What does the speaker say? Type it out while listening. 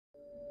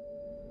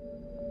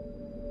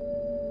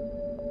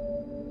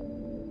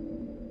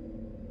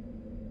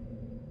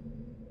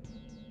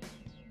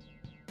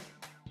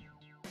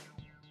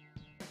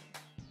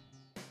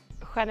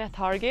Jannete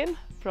Hargin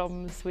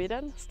from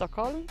Sweden,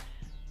 Stockholm,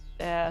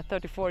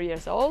 34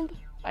 years old,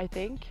 I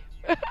think.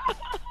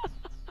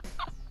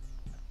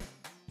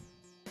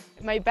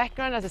 My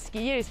background as a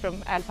skier is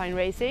from alpine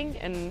racing,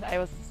 and I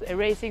was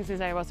racing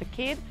since I was a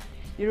kid.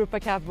 Europa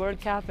Cup,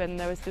 World Cup,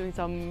 and I was doing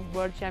some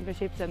World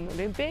Championships and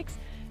Olympics.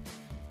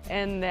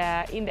 And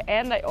in the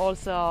end I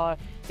also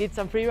did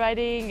some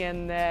freeriding,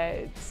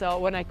 and so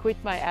when I quit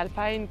my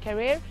alpine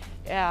career,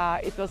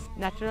 it was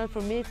natural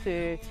for me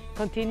to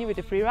continue with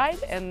the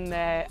freeride, and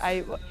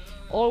I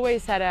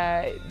always had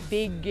a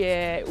big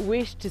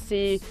wish to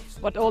see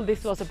what all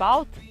this was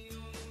about.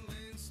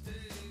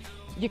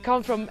 You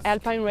come from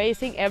alpine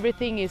racing,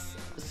 everything is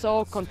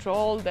so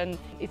controlled, and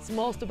it's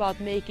most about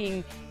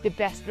making the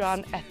best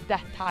run at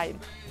that time.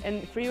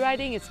 And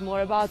freeriding, it's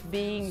more about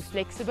being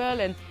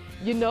flexible, and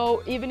you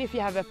know, even if you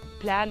have a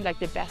plan, like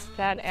the best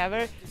plan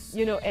ever,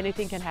 you know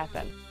anything can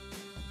happen.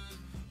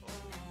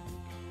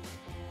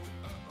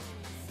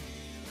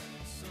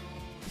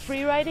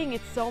 Freeriding,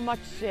 it's so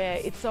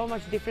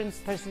much different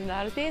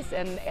personalities,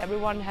 and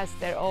everyone has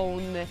their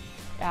own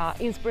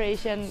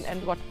inspiration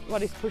and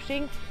what is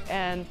pushing.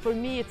 And for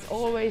me, it's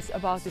always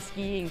about the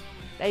skiing.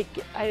 Like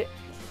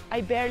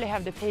I barely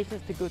have the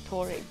patience to go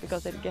touring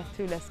because I get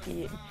too less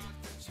skiing.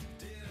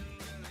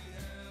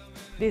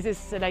 This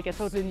is like a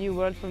totally new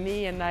world for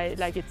me, and I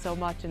like it so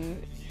much,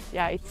 and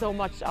yeah, it's so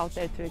much out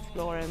there to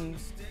explore and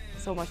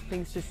so much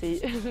things to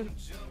see.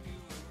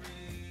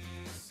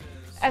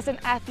 As an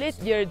athlete,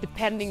 you're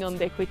depending on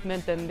the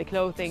equipment and the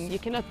clothing. You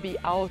cannot be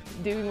out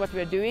doing what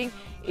we're doing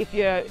if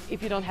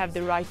you don't have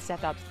the right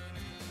setups.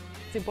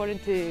 It's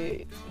important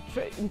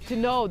to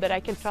know that I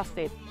can trust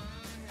it.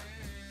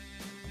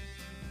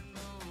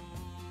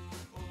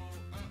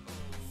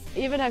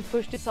 Even I've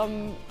pushed it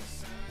some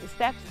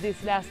steps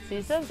this last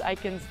season, I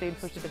can still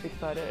push it a bit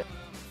further.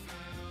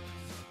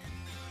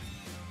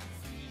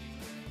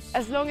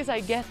 As long as I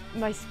get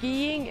my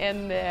skiing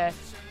and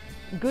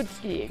good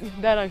skiing,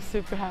 then I'm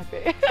super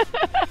happy.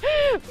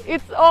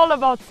 It's all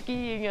about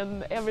skiing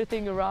and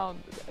everything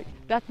around.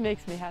 That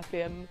makes me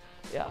happy, and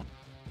yeah,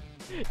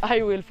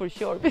 I will for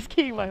sure be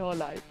skiing my whole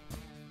life.